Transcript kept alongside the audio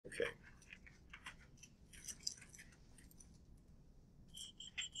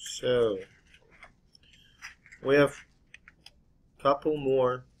So we have a couple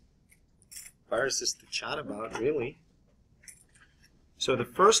more viruses to chat about, really. So the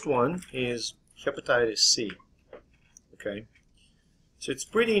first one is hepatitis C. Okay, so it's a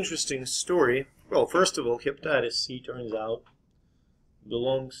pretty interesting story. Well, first of all, hepatitis C turns out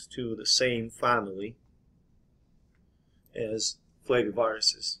belongs to the same family as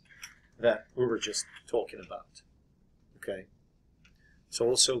flaviviruses that we were just talking about. Okay, it's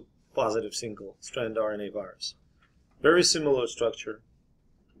also positive single-strand RNA virus. Very similar structure.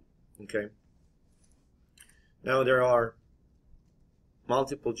 Okay. Now there are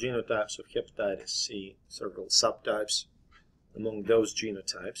multiple genotypes of hepatitis C, several subtypes among those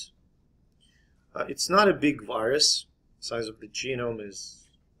genotypes. It's not a big virus. The size of the genome is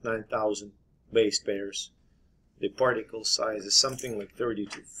 9,000 base pairs. The particle size is something like 30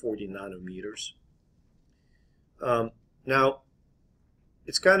 to 40 nanometers. Now,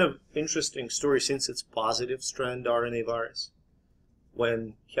 it's kind of interesting story since it's positive strand RNA virus.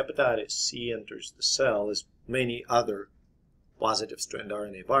 When hepatitis C enters the cell, as many other positive strand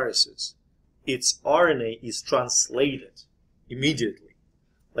RNA viruses, its RNA is translated immediately,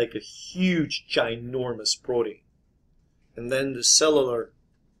 like a huge, ginormous protein. And then the cellular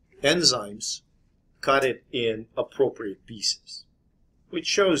enzymes cut it in appropriate pieces, which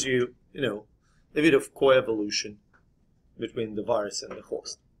shows you, a bit of coevolution between the virus and the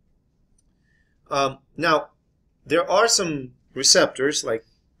host. Now, there are some receptors like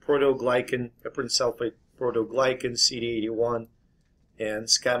protoglycan, heparan sulfate protoglycan, CD81, and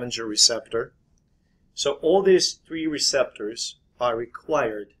scavenger receptor. So all these three receptors are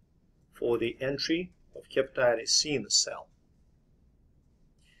required for the entry of hepatitis C in the cell.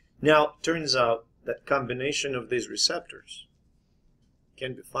 Now, it turns out that combination of these receptors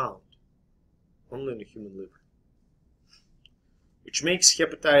can be found only in the human liver, which makes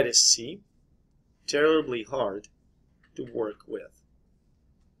hepatitis C terribly hard to work with.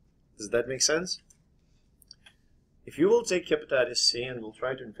 Does that make sense? If you will take hepatitis C and will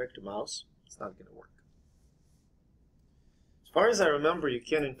try to infect a mouse, it's not going to work. As far as I remember, you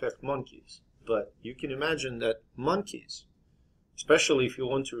can infect monkeys, but you can imagine that monkeys, especially if you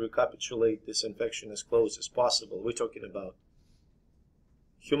want to recapitulate this infection as close as possible, we're talking about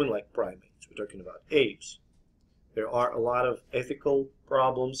human-like primates, we're talking about apes. There are a lot of ethical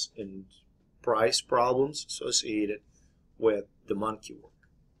problems and price problems associated with the monkey work.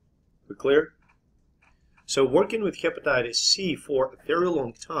 We clear? So working with hepatitis C for a very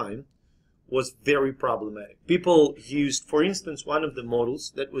long time was very problematic. People used, for instance, one of the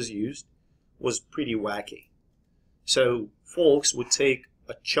models that was used was pretty wacky. So folks would take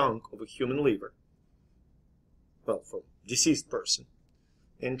a chunk of a human liver, well, from a deceased person,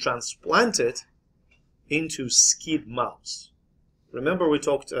 and transplant it into SCID mouse. Remember we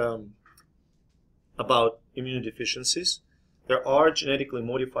talked about immunodeficiencies? There are genetically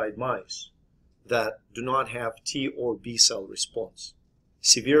modified mice that do not have T or B cell response.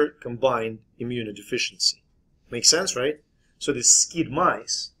 Severe combined immunodeficiency. Makes sense, right? So the SCID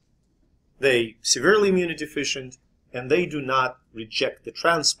mice, they severely immunodeficient and they do not reject the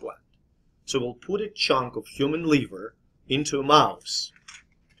transplant. So we'll put a chunk of human liver into a mouse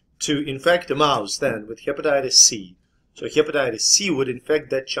to infect a mouse then with hepatitis C. So hepatitis C would infect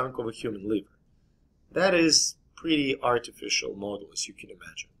that chunk of a human liver. That is pretty artificial model, as you can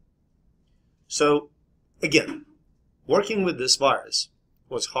imagine. So again, working with this virus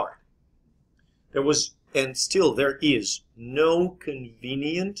was hard. There was, and still there is, no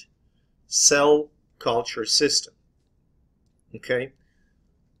convenient cell culture system. Okay?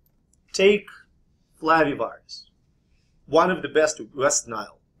 Take flavivirus, one of the best, West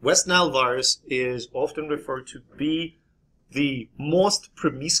Nile. West Nile virus is often referred to be the most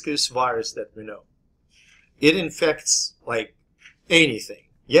promiscuous virus that we know. It infects like anything.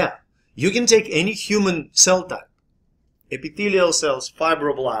 Yeah, you can take any human cell type, epithelial cells,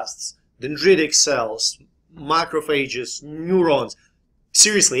 fibroblasts, dendritic cells, macrophages, neurons,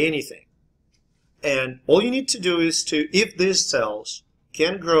 seriously anything. And all you need to do is to, if these cells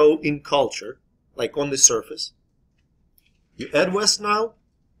can grow in culture, like on the surface, you add West Nile,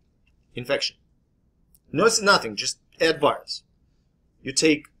 infection. No, it's nothing, just add virus. You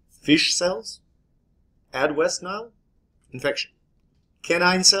take fish cells, add West Nile, infection.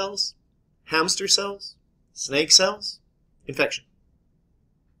 Canine cells, hamster cells, snake cells, infection.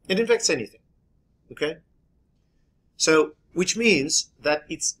 It infects anything, okay? So, which means that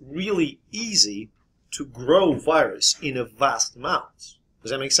it's really easy to grow virus in a vast amount.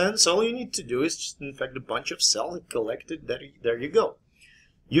 Does that make sense? All you need to do is just infect a bunch of cells and collect it. There you go.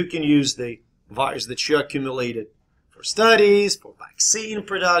 You can use the virus that you accumulated for for studies, for vaccine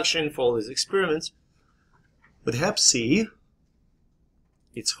production, for all these experiments. With Hep C,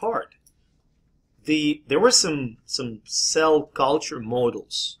 it's hard. There were some cell culture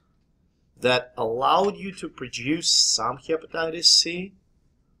models that allowed you to produce some hepatitis C,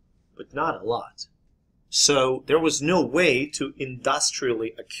 but not a lot. So there was no way to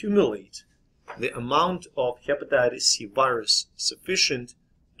industrially accumulate the amount of hepatitis C virus sufficient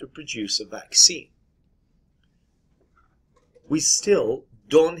to produce a vaccine. We still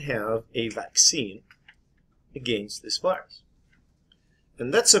don't have a vaccine against this virus.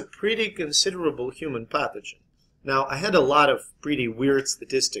 And that's a pretty considerable human pathogen. Now, I had a lot of pretty weird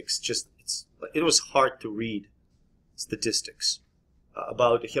statistics, it was hard to read statistics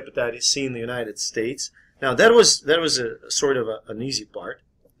about the hepatitis C in the United States. Now, that was a sort of an easy part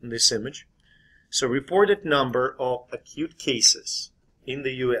in this image. So, reported number of acute cases in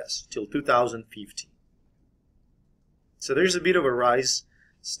the US till 2015. So there's a bit of a rise.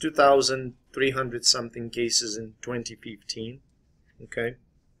 It's 2,300 something cases in 2015. Okay.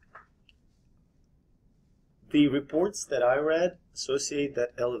 The reports that I read associate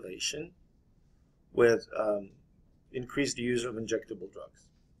that elevation with increased use of injectable drugs.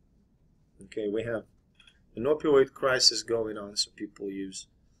 Okay, we have an opioid crisis going on, so people use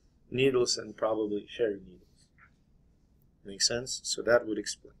needles and probably sharing needles. Make sense? So that would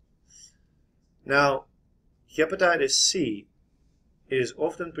explain. Now, hepatitis C is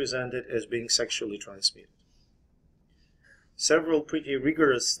often presented as being sexually transmitted. Several pretty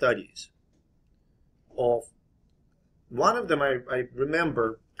rigorous studies of one of them, I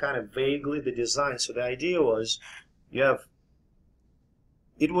remember kind of vaguely the design. So the idea was the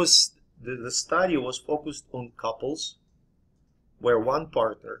study was focused on couples where one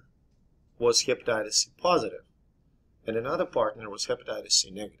partner was hepatitis C positive and another partner was hepatitis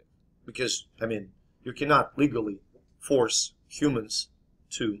C negative. Because, I mean, you cannot legally force humans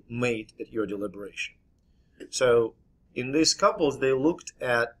to mate at your deliberation. So in these couples, they looked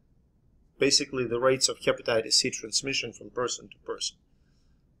at basically the rates of hepatitis C transmission from person to person.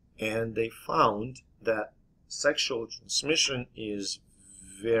 And they found that sexual transmission is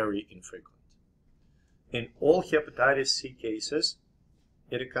very infrequent. In all hepatitis C cases,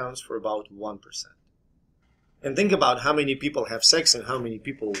 it accounts for about 1%. And think about how many people have sex and how many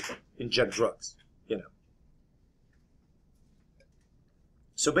people inject drugs, you know.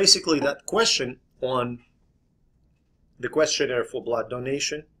 So basically that question on the questionnaire for blood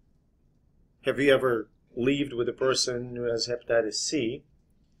donation, have you ever lived with a person who has hepatitis C?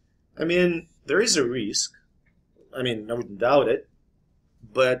 I mean, there is a risk. I mean, I wouldn't doubt it,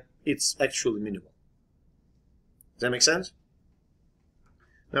 but it's actually minimal. Does that make sense?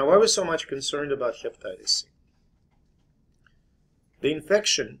 Now, why was so much concerned about hepatitis C? The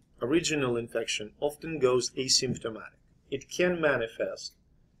infection, original infection, often goes asymptomatic. It can manifest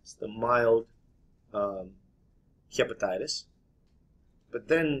as the mild hepatitis, but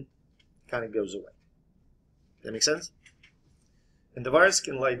then kind of goes away. Does that make sense? And the virus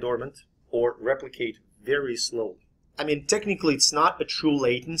can lie dormant or replicate very slowly. I mean, technically it's not a true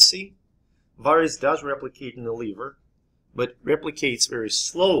latency. Virus does replicate in the liver, but replicates very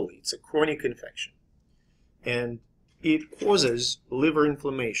slowly. It's a chronic infection. And it causes liver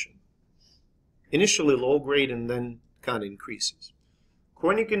inflammation. Initially low grade and then kind of increases.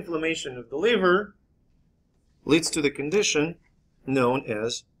 Chronic inflammation of the liver leads to the condition known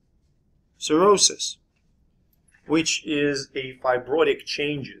as cirrhosis, which is a fibrotic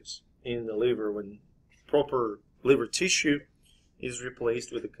changes in the liver when proper liver tissue is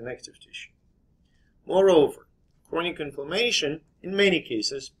replaced with a connective tissue. Moreover, chronic inflammation, in many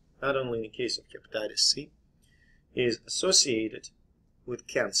cases, not only in the case of hepatitis C, is associated with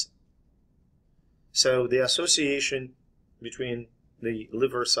cancer. So the association between the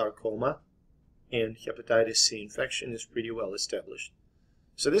liver sarcoma and hepatitis C infection is pretty well established.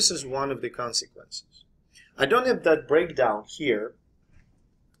 So this is one of the consequences. I don't have that breakdown here,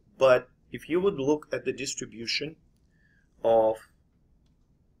 but if you would look at the distribution of,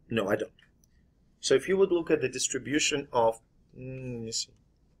 no, I don't. So if you would look at the distribution of, let me see.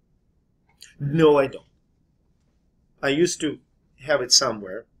 No, I don't. I used to have it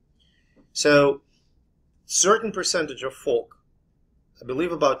somewhere. So certain percentage of folk, I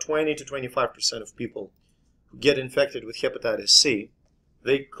believe about 20 to 25% of people who get infected with hepatitis C,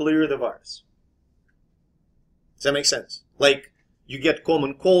 they clear the virus. Does that make sense? Like you get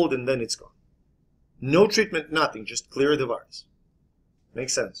common cold and then it's gone. No treatment, nothing, just clear the virus.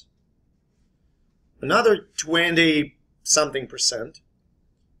 Makes sense. Another 20-something%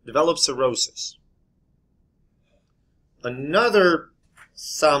 develop cirrhosis. Another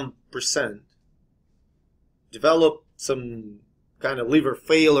some percent develop some kind of liver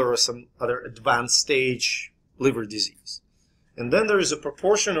failure or some other advanced stage liver disease. And then there is a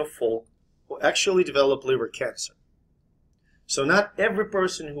proportion of folk who actually develop liver cancer. So not every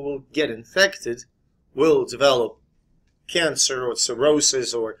person who will get infected will develop cancer or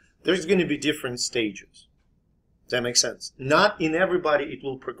cirrhosis, or there's going to be different stages. Does that make sense? Not in everybody it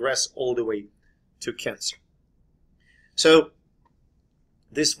will progress all the way to cancer. So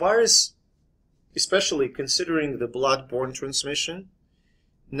this virus, especially considering the blood-borne transmission,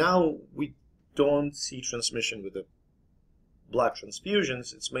 now we don't see transmission with the blood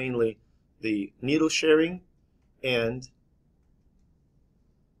transfusions. It's mainly the needle sharing and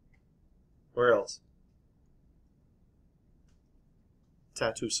where else?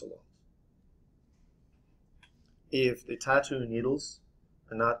 Tattoo salons. If the tattoo needles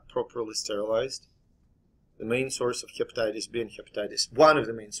are not properly sterilized, the main source of hepatitis B and hepatitis, one of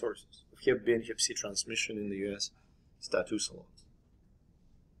the main sources of Hep B and Hep C transmission in the US is tattoo salons.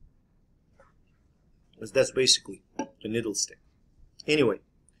 That's basically the needle stick. Anyway,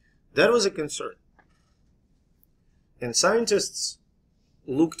 that was a concern. And scientists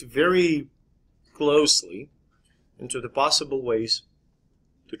looked very closely into the possible ways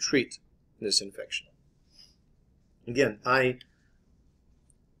to treat this infection. Again, I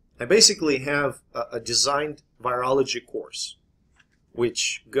basically have a designed virology course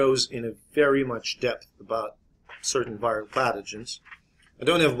which goes in a very much depth about certain viral pathogens. I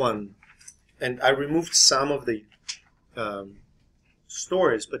don't have one, and I removed some of the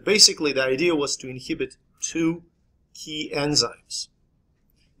stories, but basically the idea was to inhibit two key enzymes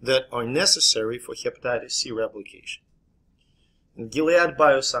that are necessary for hepatitis C replication. And Gilead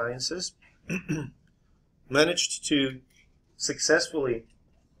Biosciences managed to successfully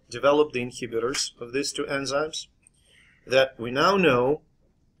develop the inhibitors of these two enzymes that we now know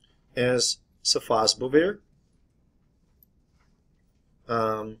as sofosbuvir,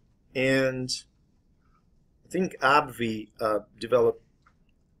 and I think AbbVie developed,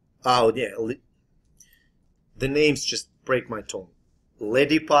 oh yeah, the names just break my tongue.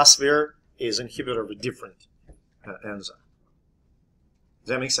 Ledipasvir is an inhibitor of a different enzyme. Does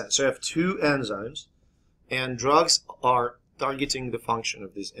that make sense? So you have two enzymes, and drugs are targeting the function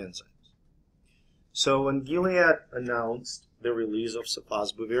of these enzymes. So when Gilead announced the release of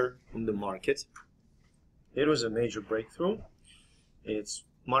sofosbuvir on the market, it was a major breakthrough. Its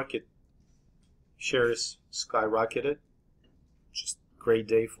market shares skyrocketed. Just a great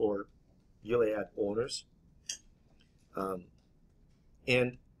day for Gilead owners.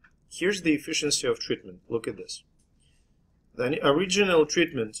 And here's the efficiency of treatment. Look at this. The original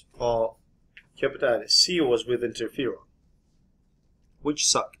treatment of hepatitis C was with interferon, which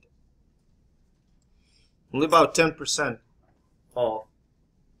sucked. Only about 10% of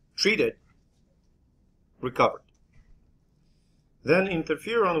treated recovered. Then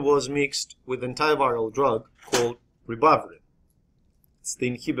interferon was mixed with an antiviral drug called ribavirin. It's the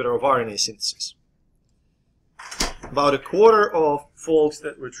inhibitor of RNA synthesis. About a quarter of folks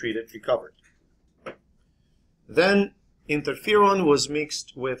that were treated recovered. Then interferon was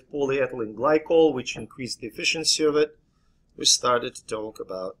mixed with polyethylene glycol, which increased the efficiency of it. We started to talk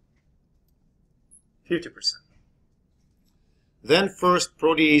about 50%. Then first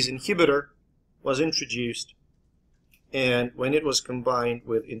protease inhibitor was introduced, and when it was combined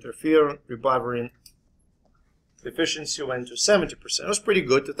with interferon, ribavirin, the efficiency went to 70%. It was pretty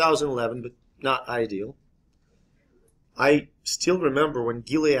good, 2011, but not ideal. I still remember when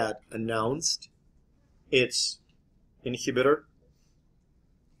Gilead announced its inhibitor,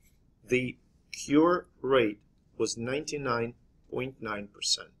 the cure rate was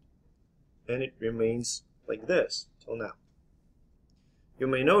 99.9%, and it remains like this till now. You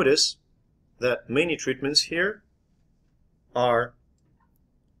may notice that many treatments here are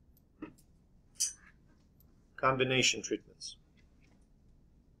combination treatments.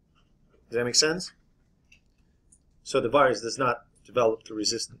 Does that make sense? So the virus does not develop to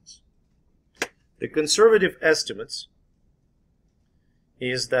resistance. The conservative estimates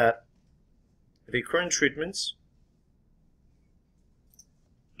is that the current treatments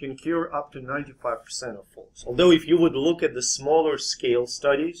can cure up to 95% of folks. Although if you would look at the smaller scale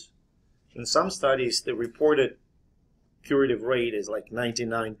studies, in some studies the reported curative rate is like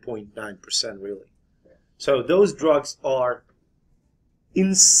 99.9% really. So those drugs are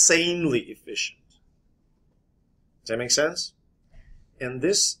insanely efficient. Does that make sense? And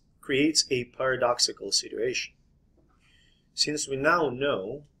this creates a paradoxical situation. Since we now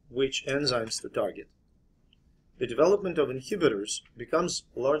know which enzymes to target, the development of inhibitors becomes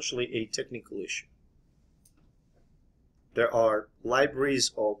largely a technical issue. There are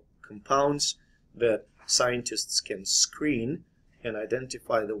libraries of compounds that scientists can screen and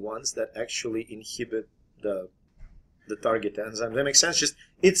identify the ones that actually inhibit the target enzyme. That makes sense? Just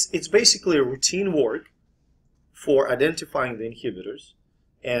it's basically a routine work for identifying the inhibitors,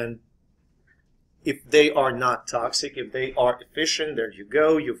 and if they are not toxic, if they are efficient, there you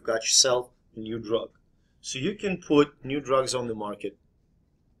go, you've got yourself a new drug. So you can put new drugs on the market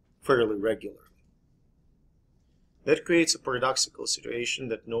fairly regularly. That creates a paradoxical situation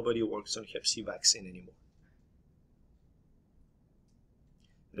that nobody works on Hep C vaccine anymore.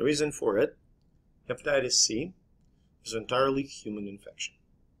 The reason for it, hepatitis C is an entirely human infection.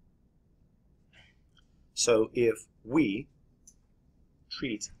 So if we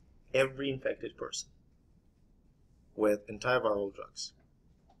treat every infected person with antiviral drugs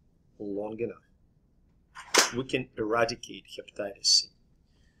long enough, we can eradicate hepatitis C.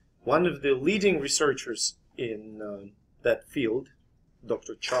 One of the leading researchers in that field,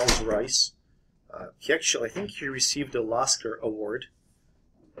 Dr. Charles Rice, I think he received a Lasker Award,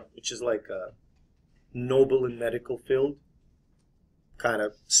 which is like a Nobel in medical field, kind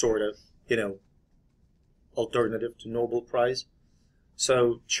of, sort of, alternative to Nobel Prize.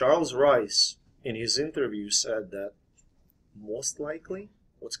 So Charles Rice, in his interview, said that most likely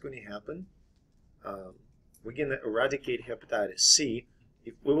what's going to happen, we're going to eradicate hepatitis C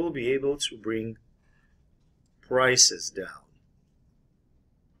if we will be able to bring prices down.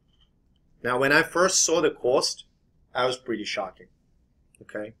 Now, when I first saw the cost, I was pretty shocking.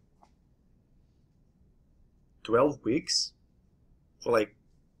 Okay, 12 weeks for like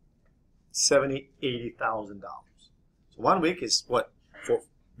 $70,000-$80,000. So 1 week is what? For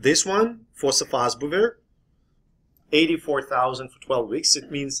this one, for Sofosbuvir, $84,000 for 12 weeks.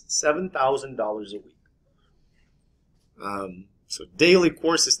 It means $7,000 a week. So daily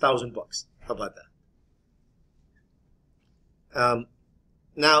course is $1,000. How about that?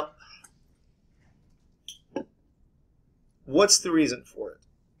 Now, what's the reason for it?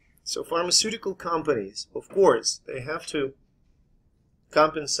 So pharmaceutical companies, of course, they have to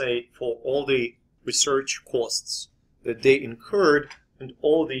compensate for all the research costs that they incurred and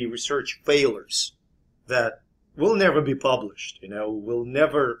all the research failures that will never be published, will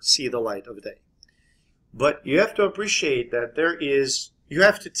never see the light of day. But you have to appreciate that you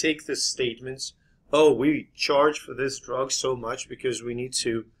have to take the statements, oh, we charge for this drug so much because we need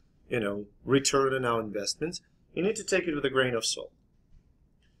to, return on our investments. You need to take it with a grain of salt.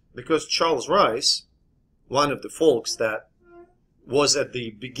 Because Charles Rice, one of the folks that was at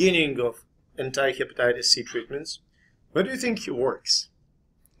the beginning of anti-hepatitis C treatments, where do you think he works?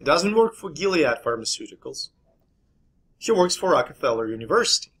 He doesn't work for Gilead Pharmaceuticals. He works for Rockefeller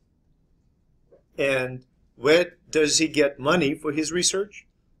University. And where does he get money for his research?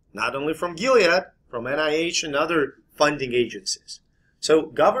 Not only from Gilead, from NIH and other funding agencies. So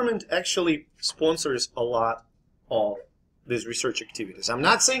government actually sponsors a lot of these research activities. I'm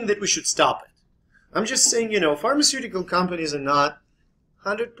not saying that we should stop it. I'm just saying, pharmaceutical companies are not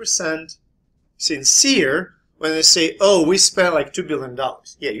 100% sincere when they say, oh, we spent like $2 billion.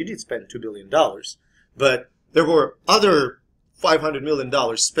 Yeah, you did spend $2 billion, but there were other $500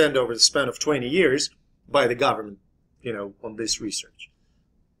 million spent over the span of 20 years by the government, on this research.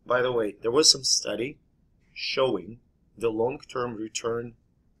 By the way, there was some study showing the long-term return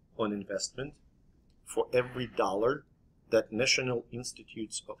on investment for every dollar that National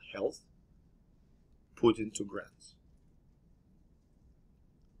Institutes of Health put into grants.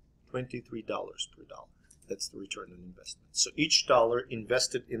 $23 per dollar. That's the return on investment. So each dollar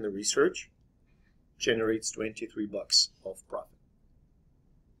invested in the research generates 23 bucks of profit.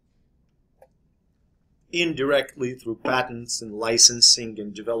 Indirectly through patents and licensing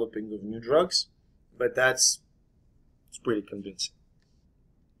and developing of new drugs, but it's pretty convincing.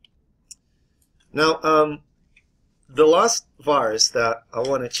 Now, the last virus that I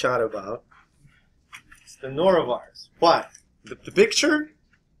want to chat about is the norovirus. Why? The picture?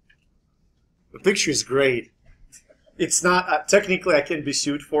 The picture is great. It's not, technically I can be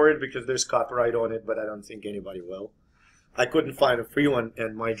sued for it because there's copyright on it, but I don't think anybody will. I couldn't find a free one,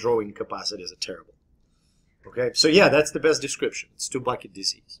 and my drawing capacity is terrible. Okay, so yeah, that's the best description. It's two-bucket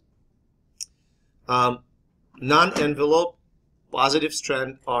disease. Non-envelope positive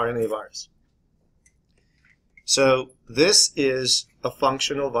strand RNA virus. So this is a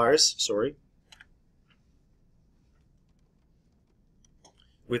functional virus,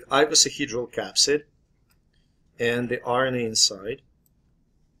 with icosahedral capsid and the RNA inside.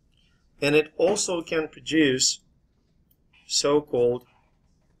 And it also can produce so-called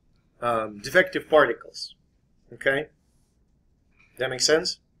defective particles. Okay? That makes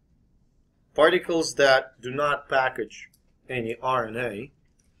sense? Particles that do not package any RNA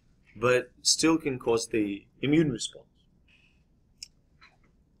but still can cause the immune response.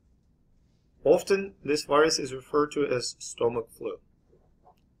 Often, this virus is referred to as stomach flu.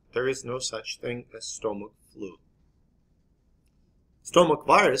 There is no such thing as stomach flu. Stomach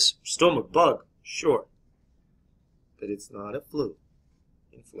virus, stomach bug, sure, but it's not a flu.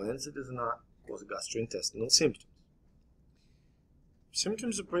 Influenza does not cause gastrointestinal symptoms.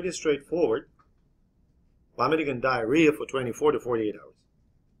 Symptoms are pretty straightforward. Vomiting and diarrhea for 24 to 48 hours.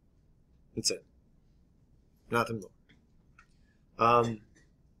 That's it. Nothing more.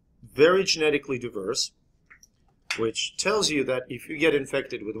 Very genetically diverse, which tells you that if you get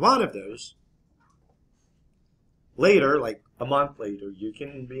infected with one of those, later, like a month later, you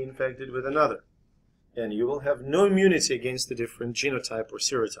can be infected with another. And you will have no immunity against the different genotype or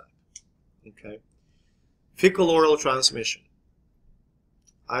serotype. Okay? Fecal-oral transmission.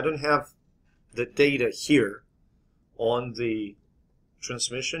 I don't have the data here on the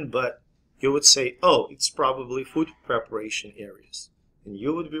transmission, but you would say, oh, it's probably food preparation areas. And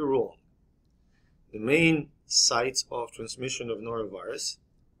you would be wrong. The main sites of transmission of norovirus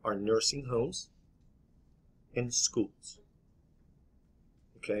are nursing homes and schools.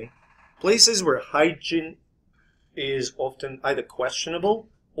 Okay? Places where hygiene is often either questionable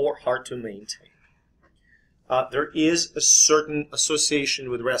or hard to maintain. There is a certain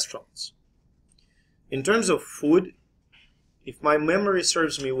association with restaurants. In terms of food, if my memory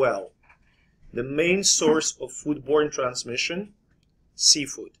serves me well, the main source of foodborne transmission,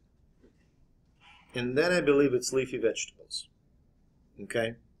 seafood. And then I believe it's leafy vegetables.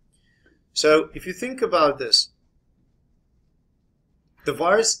 Okay? So if you think about this, the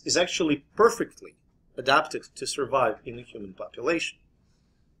virus is actually perfectly adapted to survive in the human population.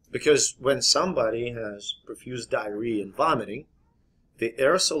 Because when somebody has profuse diarrhea and vomiting, the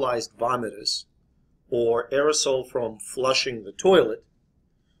aerosolized vomitus or aerosol from flushing the toilet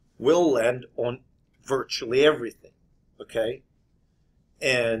will land on virtually everything. Okay?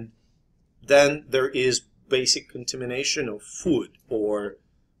 And then there is basic contamination of food or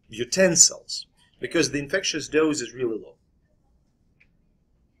utensils because the infectious dose is really low.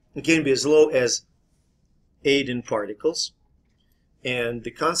 It can be as low as 8 in particles, and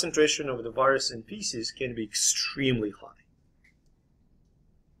the concentration of the virus in feces can be extremely high.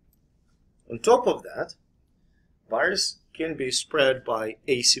 On top of that, virus can be spread by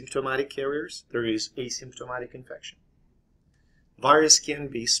asymptomatic carriers. There is asymptomatic infection. Virus can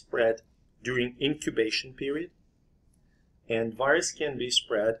be spread during incubation period, and virus can be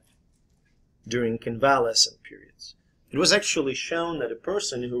spread during convalescent periods. It was actually shown that a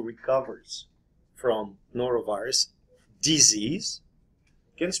person who recovers from norovirus disease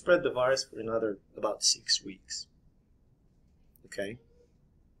can spread the virus for another about 6 weeks. Okay?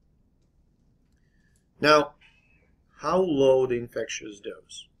 Now, how low the infectious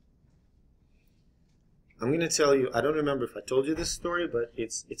dose? I'm going to tell you, I don't remember if I told you this story, but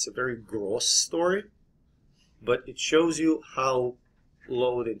it's a very gross story, but it shows you how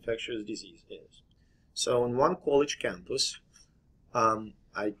low the infectious disease is. So on one college campus,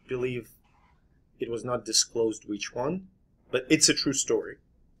 I believe it was not disclosed which one, but it's a true story.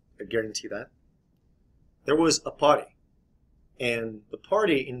 I guarantee that. There was a party, and the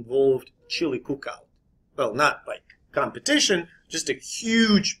party involved chili cookout. Well, not like competition, just a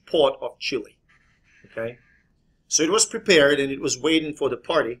huge pot of chili. Okay? So it was prepared, and it was waiting for the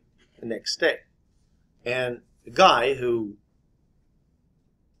party the next day. And the guy who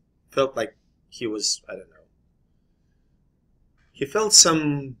felt like he was, I don't know, he felt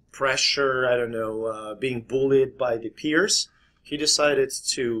some pressure, I don't know, being bullied by the peers. He decided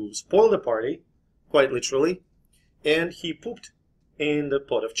to spoil the party, quite literally, and he pooped in the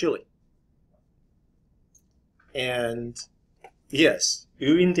pot of chili. And yes,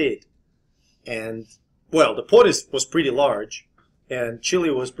 indeed. And well, the pot was pretty large, and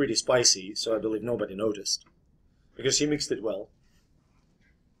chili was pretty spicy, so I believe nobody noticed, because he mixed it well.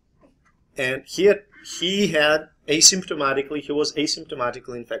 And he was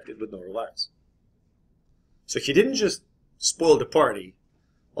asymptomatically infected with norovirus. So he didn't just spoil the party.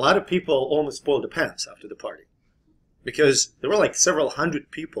 A lot of people almost spoiled the pants after the party, because there were like several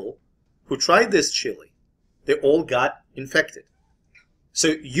hundred people who tried this chili. They all got infected.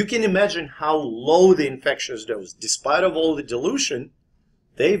 So you can imagine how low the infectious dose. Despite of all the dilution,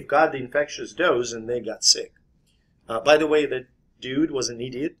 they've got the infectious dose and they got sick. By the way, the dude was an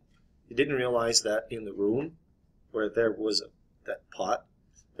idiot. He didn't realize that in the room where there was that pot,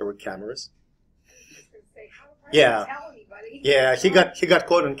 there were cameras. Yeah, yeah. He got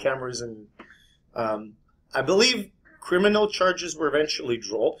caught on cameras, and I believe criminal charges were eventually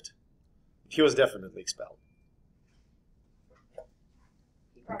dropped. He was definitely expelled.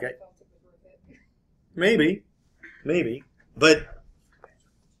 Probably Okay. felt it was worth it. Maybe, but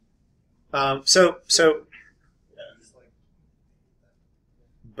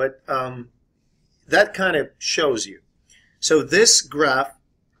that kind of shows you. So this graph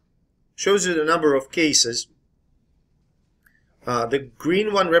shows you the number of cases. The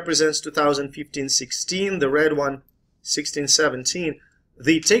green one represents 2015-16, the red one 16-17.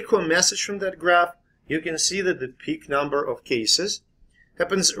 The take-home message from that graph, you can see that the peak number of cases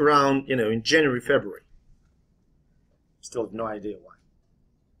happens around, in January, February. Still have no idea why.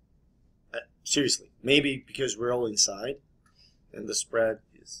 Seriously, maybe because we're all inside and the spread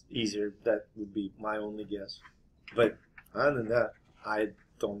is easier. That would be my only guess. But other than that, I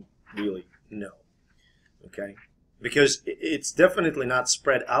don't really know. Okay? Because it's definitely not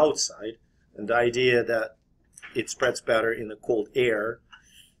spread outside, and the idea that it spreads better in the cold air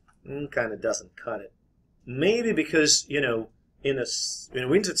kind of doesn't cut it. Maybe because, in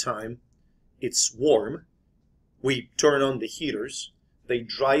wintertime, it's warm. We turn on the heaters. They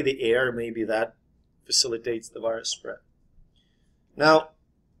dry the air. Maybe that facilitates the virus spread. Now,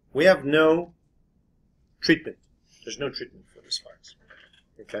 we have no treatment. There's no treatment for this virus.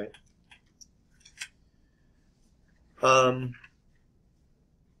 Okay?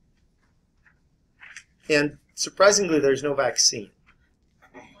 And surprisingly, there's no vaccine.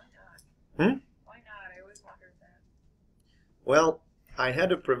 Why not? Why not? I always wondered that. Well, I had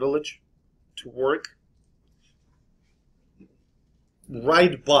the privilege to work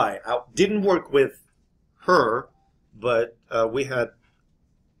right by. I didn't work with her, but we had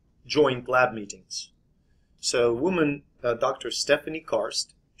joint lab meetings. So a woman, Dr. Stephanie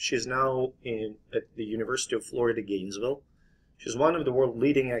Karst, she's now at the University of Florida, Gainesville. She's one of the world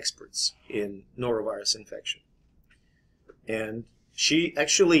leading experts in norovirus infection. And she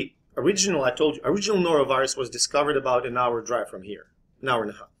actually, original norovirus was discovered about an hour drive from here, an hour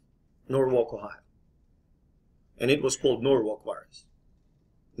and a half, Norwalk, Ohio. And it was called Norwalk virus.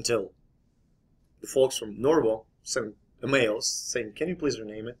 Until the folks from Norwalk sent emails saying, can you please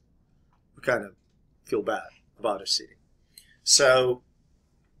rename it? We kind of feel bad about our city. So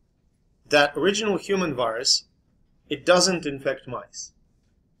that original human virus, it doesn't infect mice.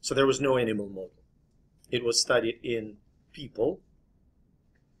 So there was no animal model. It was studied in people,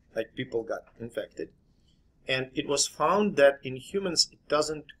 like people got infected. And it was found that in humans, it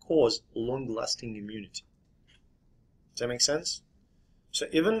doesn't cause long-lasting immunity. Does that make sense? So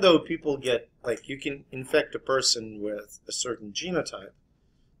even though people get, like, you can infect a person with a certain genotype,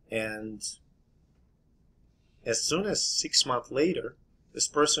 and as soon as 6 months later, this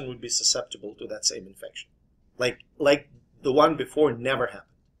person would be susceptible to that same infection. Like the one before never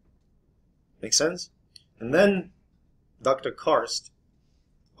happened. Make sense? And then Dr. Karst,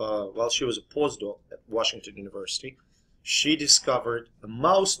 while she was a postdoc at Washington University, she discovered a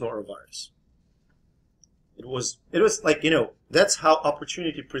mouse norovirus. It was like, that's how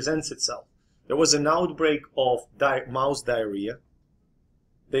opportunity presents itself. There was an outbreak of mouse diarrhea.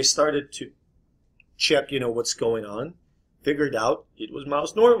 They started to check, what's going on. Figured out it was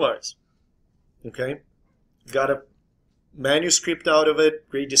mouse norovirus. Okay? Got a manuscript out of it.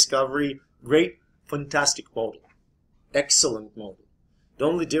 Great discovery. Great, fantastic model. Excellent model. The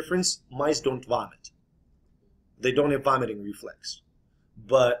only difference, mice don't vomit. They don't have vomiting reflex.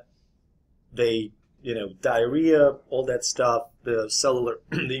 But they, diarrhea, all that stuff, the cellular,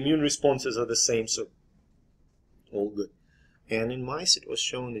 the immune responses are the same, so all good. And in mice, it was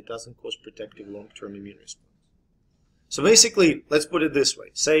shown it doesn't cause protective long-term immune response. So basically, let's put it this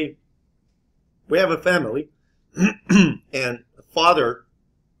way. Say we have a family, and the father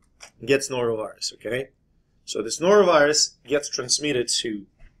gets norovirus, okay? So this norovirus gets transmitted to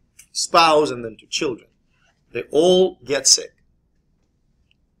spouse and then to children. They all get sick.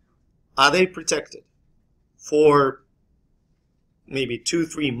 Are they protected? For maybe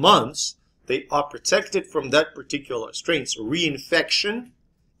 2-3 months, they are protected from that particular strain. So reinfection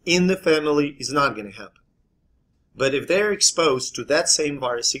in the family is not going to happen. But if they're exposed to that same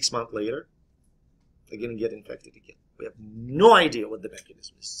virus 6 months later, they're going to get infected again. We have no idea what the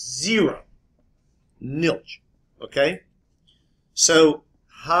mechanism is. Zero. Nilch. Okay? So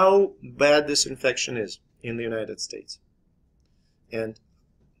how bad this infection is in the United States. And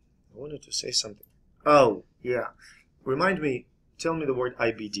I wanted to say something. Oh, yeah. Remind me, tell me the word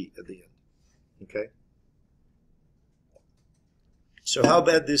IBD at the end. Okay? So how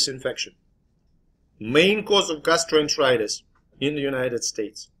bad this infection? Main cause of gastroenteritis in the United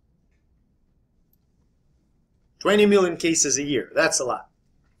States. 20 million cases a year. That's a lot.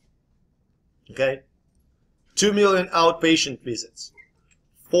 Okay? 2 million outpatient visits.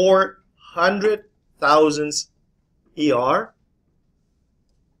 400,000 ER.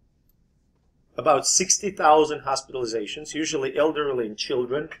 about 60,000 hospitalizations, usually elderly and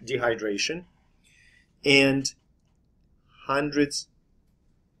children, dehydration, and hundreds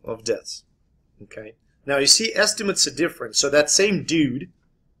of deaths. Okay. Now you see estimates are different. So that same dude,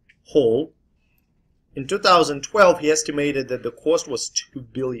 Hall, in 2012 he estimated that the cost was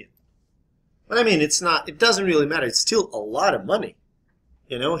 $2 billion. But I mean, it's not. It doesn't really matter. It's still a lot of money,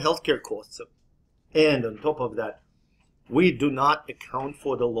 you know, healthcare costs. And on top of that, we do not account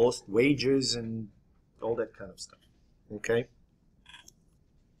for the lost wages and all that kind of stuff. Okay.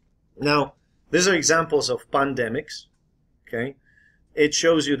 Now, these are examples of pandemics. Okay. It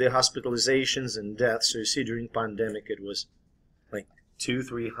shows you the hospitalizations and deaths. So you see during pandemic it was like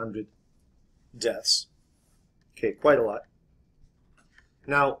 200-300 deaths. Okay, quite a lot.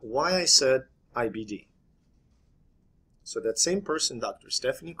 Now, why I said IBD? So that same person, Dr.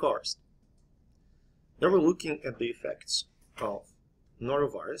 Stephanie Karst, they were looking at the effects of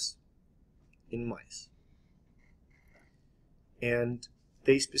norovirus in mice. And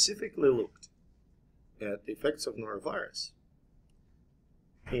they specifically looked at the effects of norovirus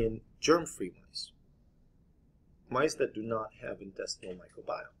in germ-free mice, mice that do not have intestinal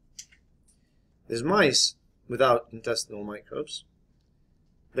microbiome. These mice without intestinal microbes,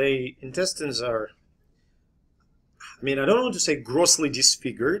 their intestines are, I mean, I don't want to say grossly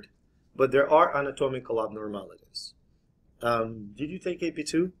disfigured, but there are anatomical abnormalities. Did you take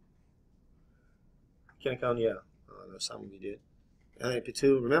AP2? Can I count? Yeah. No, some of you did.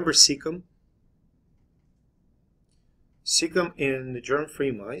 AP2. Remember cecum? Cecum in the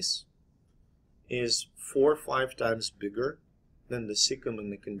germ-free mice is 4 or 5 times bigger than the cecum in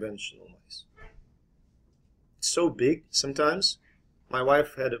the conventional mice. It's so big sometimes. My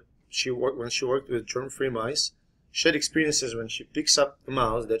wife had when she worked with germ-free mice, she had experiences when she picks up a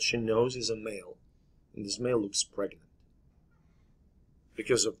mouse that she knows is a male, and this male looks pregnant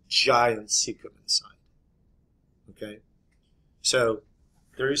because of giant cecum inside. Okay, so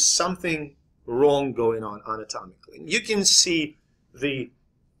there is something wrong going on anatomically. You can see the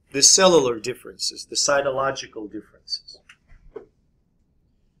cellular differences, the cytological differences.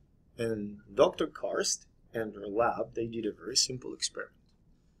 And Dr. Karst and her lab, they did a very simple experiment.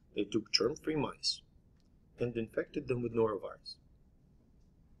 They took germ-free mice and infected them with norovirus.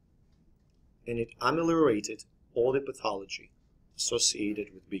 And it ameliorated all the pathology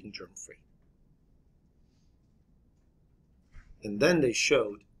associated with being germ-free. And then they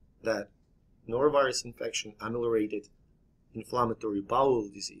showed that norovirus infection ameliorated inflammatory bowel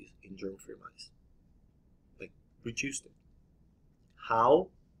disease in germ-free mice. Like, reduced it. How?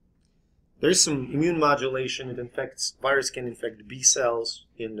 There's some immune modulation. It infects, virus can infect B cells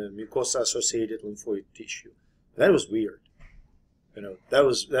in the mucosa-associated lymphoid tissue. That was weird. You know, that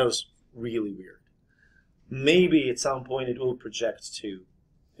was really weird. Maybe at some point it will project to,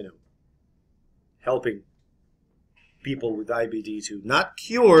 you know, helping people with IBD to not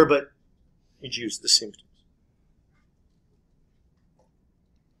cure, but reduce the symptoms.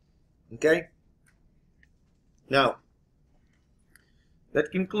 Okay? Now,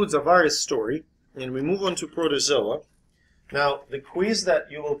 that concludes our virus story, and we move on to protozoa. Now, the quiz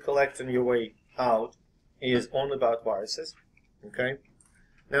that you will collect on your way out is only about viruses. Okay?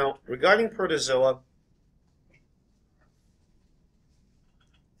 Now, regarding protozoa,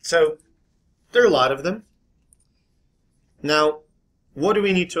 so there are a lot of them. Now, what do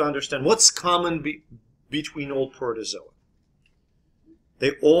we need to understand? What's common between all protozoa?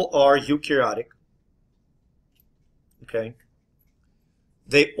 They all are eukaryotic. Okay?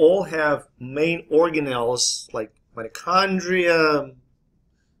 They all have main organelles like mitochondria,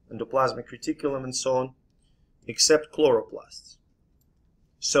 endoplasmic reticulum, and so on, except chloroplasts.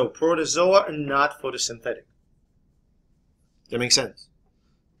 So protozoa are not photosynthetic. That makes sense.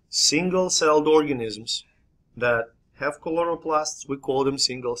 Single-celled organisms that have chloroplasts, we call them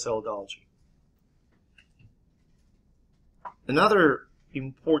single-celled algae. Another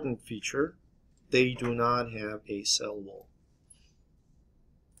important feature, they do not have a cell wall.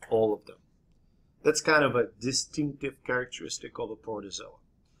 All of them. That's kind of a distinctive characteristic of a protozoa.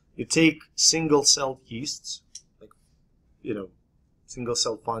 You take single-celled yeasts, like, you know,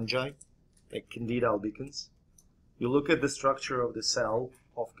 single-celled fungi, like Candida albicans. You look at the structure of the cell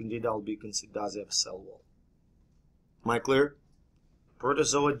of Candida albicans, it does have a cell wall. Am I clear?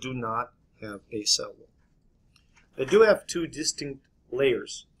 Protozoa do not have a cell wall. They do have 2 distinct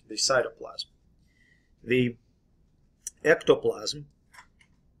layers to the cytoplasm. The ectoplasm,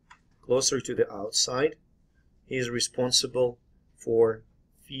 closer to the outside, is responsible for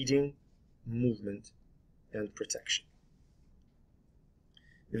feeding, movement, and protection.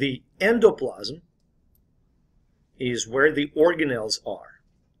 The endoplasm is where the organelles are,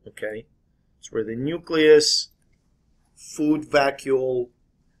 okay? It's where the nucleus, food vacuole,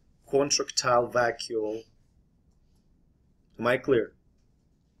 contractile vacuole. Am I clear?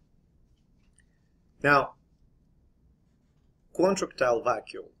 Now, contractile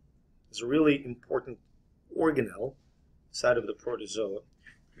vacuole is a really important organelle inside of the protozoa,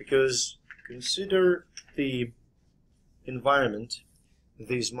 because consider the environment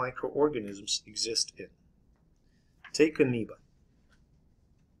these microorganisms exist in. Take amoeba.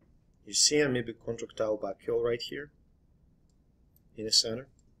 You see amoebic contractile vacuole right here in the center?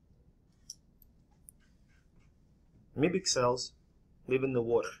 Amoebic cells live in the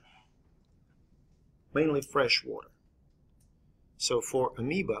water, mainly fresh water. So for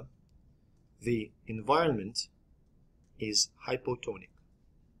amoeba, the environment is hypotonic.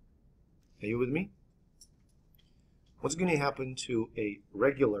 Are you with me? What's going to happen to a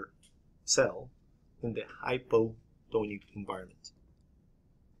regular cell in the hypotonic environment?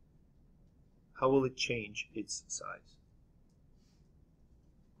 How will it change its size?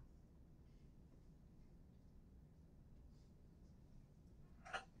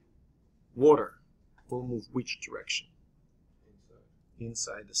 Water will move which direction?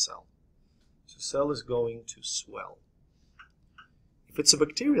 Inside the cell. So cell is going to swell. If it's a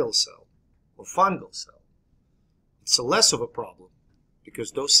bacterial cell or fungal cell, it's less of a problem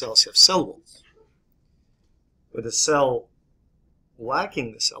because those cells have cell walls. With a cell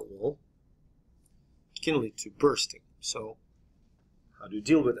lacking the cell wall, it can lead to bursting. So how do you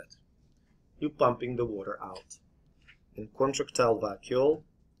deal with it? You're pumping the water out. And contractile vacuole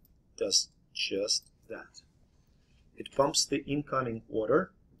does just that. It pumps the incoming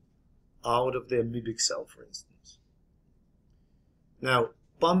water out of the amoebic cell, for instance. Now,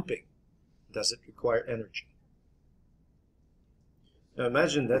 pumping, does it require energy? Now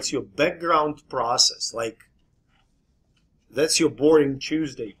imagine that's your background process, like that's your boring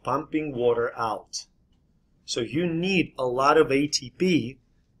Tuesday, pumping water out. So you need a lot of ATP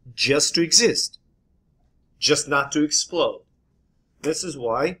just to exist, just not to explode. This is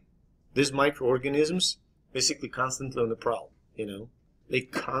why these microorganisms basically constantly on the prowl, you know. They're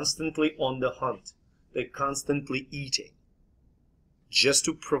constantly on the hunt. They're constantly eating just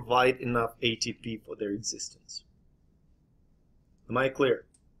to provide enough ATP for their existence. Am I clear?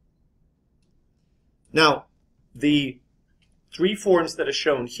 Now, the three forms that are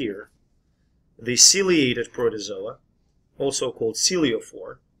shown here, the ciliated protozoa, also called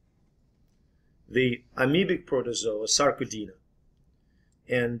celiophore, the amoebic protozoa, Sarcodina,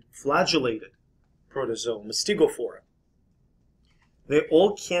 and flagellated protozoa, Mastigophora, they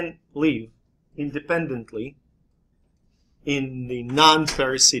all can live independently in the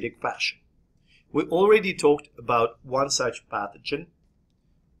non-parasitic fashion. We already talked about one such pathogen,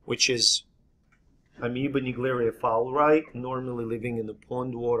 which is Amoeba Naegleria fowleri, normally living in the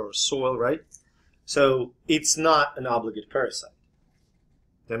pond water or soil, right? So it's not an obligate parasite.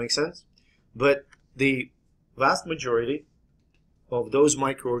 That makes sense? But the vast majority of those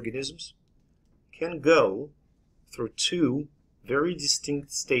microorganisms can go through two very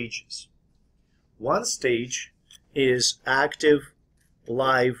distinct stages. One stage is active,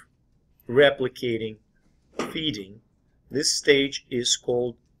 live, replicating, feeding. This stage is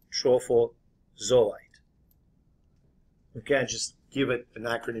called trophozoite. We can't just give it an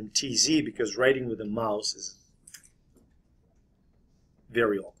acronym TZ because writing with a mouse is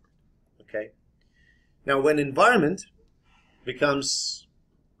very awkward. Okay? Now, when environment becomes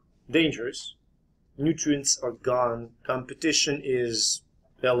dangerous, nutrients are gone, competition is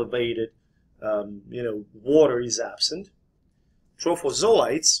elevated, water is absent,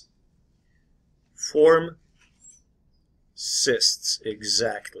 trophozoites form cysts,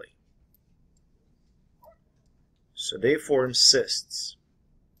 exactly. So they form cysts.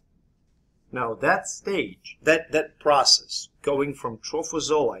 Now that stage, that process, going from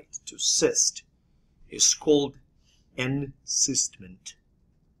trophozoite to cyst, is called encystment.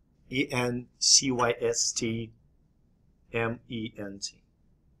 E-N-C-Y-S-T-M-E-N-T. Does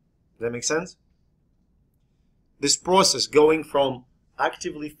that make sense? This process going from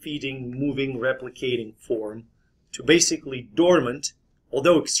actively feeding, moving, replicating form to basically dormant,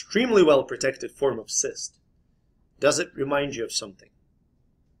 although extremely well protected form of cyst. Does it remind you of something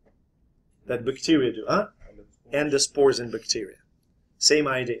that bacteria do, huh? Endospores in bacteria. Same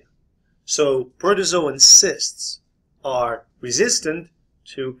idea. So protozoan cysts are resistant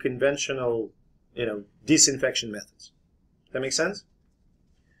to conventional, disinfection methods. That makes sense?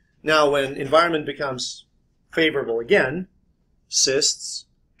 Now, when environment becomes favorable again, cysts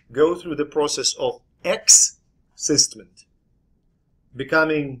go through the process of excystment,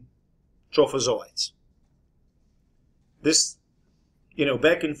 becoming trophozoites. This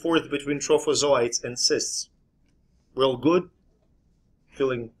back and forth between trophozoites and cysts. Real good,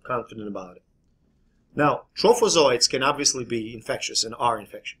 feeling confident about it. Now, trophozoites can obviously be infectious and are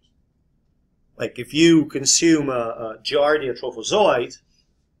infectious. Like if you consume a Giardia trophozoite,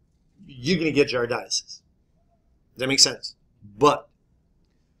 you're going to get giardiasis. Does that make sense? But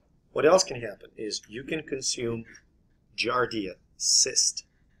what else can happen is you can consume Giardia cyst,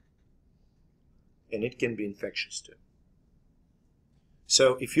 and it can be infectious too.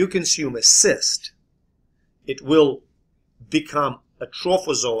 So if you consume a cyst, it will become a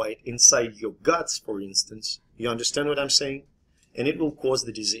trophozoite inside your guts, for instance. You understand what I'm saying? And it will cause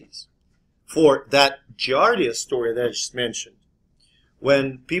the disease. For that Giardia story that I just mentioned,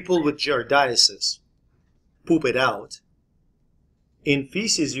 when people with giardiasis poop it out, in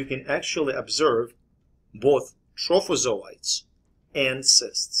feces you can actually observe both trophozoites and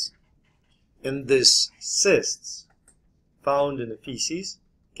cysts. And these cysts found in the feces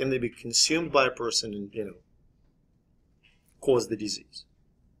can they be consumed by a person and cause the disease.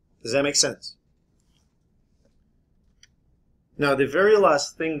 Does that make sense? Now the very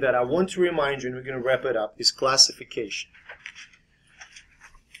last thing that I want to remind you, and we're going to wrap it up, is classification.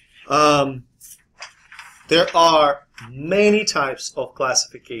 There are many types of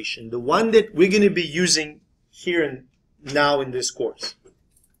classification. The one that we're going to be using here and now in this course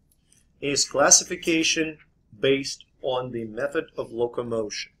is classification based on the method of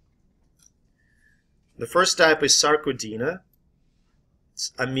locomotion. The first type is Sarcodina.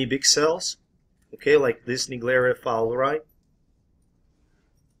 It's amoebic cells, okay, like this Naegleria fowleri.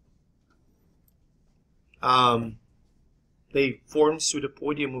 They form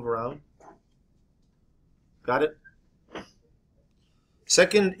pseudopodia, move around. Got it?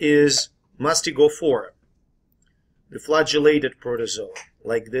 Second is Mastigophora, the flagellated protozoa,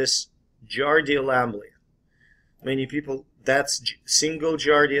 like this Giardia lamblia. Many people, that's single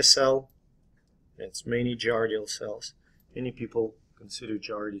Giardia cell, that's many Giardial cells. Many people consider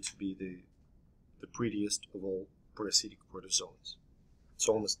Giardia to be the prettiest of all parasitic protozoans. It's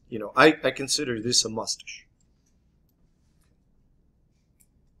almost, I consider this a mustache.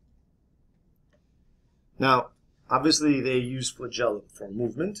 Now, obviously they use flagellum for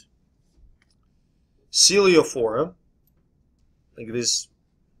movement. Celiophora, like this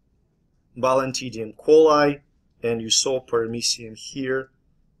Balantidium coli, and you saw Paramecium here.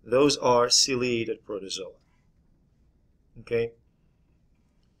 Those are ciliated protozoa. Okay?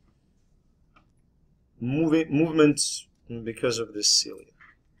 Movement because of this cilia.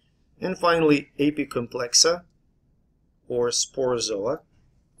 And finally, Apicomplexa, or Sporozoa.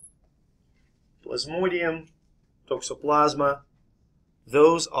 Plasmodium, Toxoplasma,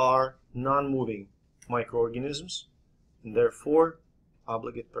 those are non-moving microorganisms, and therefore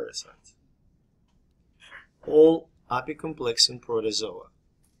obligate parasites. All apicomplexan protozoa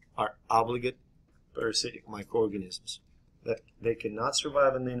are obligate parasitic microorganisms that they cannot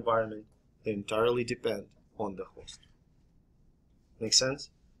survive in the environment. They entirely depend on the host. Make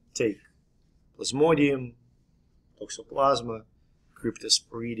sense? Take Plasmodium, Toxoplasma,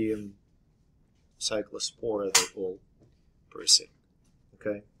 Cryptosporidium, Cyclospora, they're all parasitic.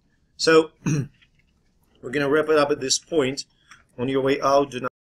 Okay? So, we're going to wrap it up at this point. On your way out, do not